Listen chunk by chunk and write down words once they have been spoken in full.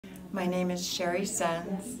My name is Cherie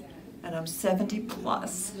Senz, and I'm 70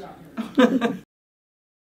 plus.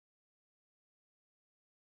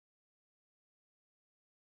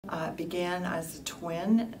 Began as a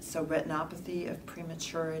twin, so retinopathy of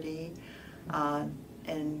prematurity,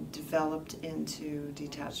 and developed into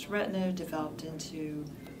detached retina, developed into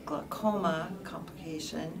glaucoma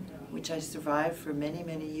complication, which I survived for many,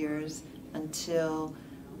 many years until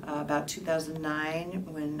about 2009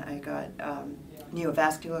 when I got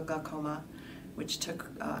neovascular glaucoma, which took,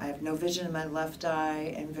 I have no vision in my left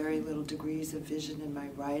eye and very little degrees of vision in my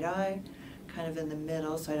right eye, kind of in the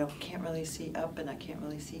middle, so I can't really see up and I can't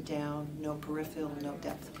really see down, no peripheral, no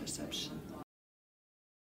depth perception.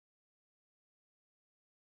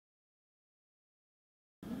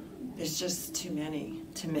 There's just too many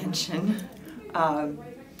to mention.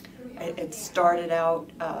 It started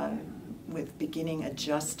out with beginning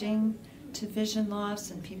adjusting to vision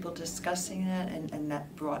loss and people discussing that, and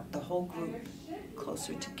that brought the whole group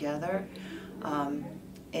closer together.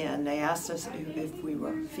 And they asked us if we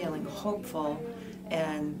were feeling hopeful,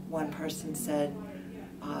 and one person said,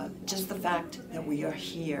 just the fact that we are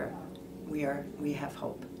here, we have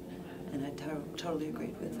hope. And I totally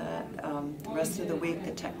agreed with that. The rest of the week,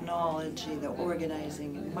 the technology, the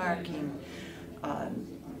organizing and marking,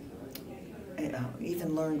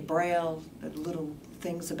 even learned Braille, little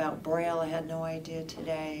things about Braille I had no idea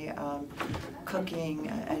today, cooking,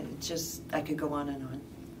 I could go on and on.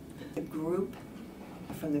 The group,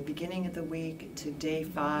 from the beginning of the week to day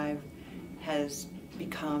 5, has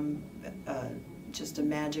become just a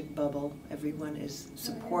magic bubble. Everyone is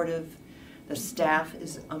supportive. The staff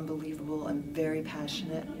is unbelievable and very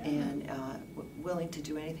passionate and willing to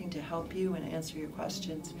do anything to help you and answer your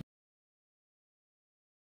questions.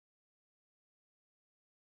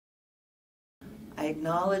 I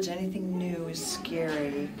acknowledge anything new is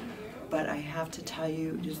scary, but I have to tell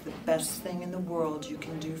you it is the best thing in the world you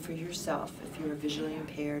can do for yourself if you're visually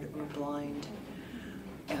impaired or blind.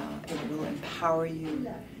 It will empower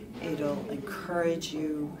you, it'll encourage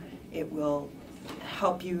you, it will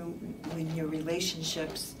help you in your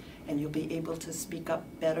relationships, and you'll be able to speak up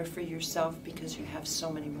better for yourself because you have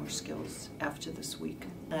so many more skills after this week.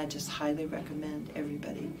 And I just highly recommend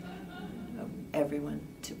everyone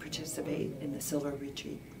to participate in the Silver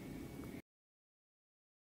Retreat.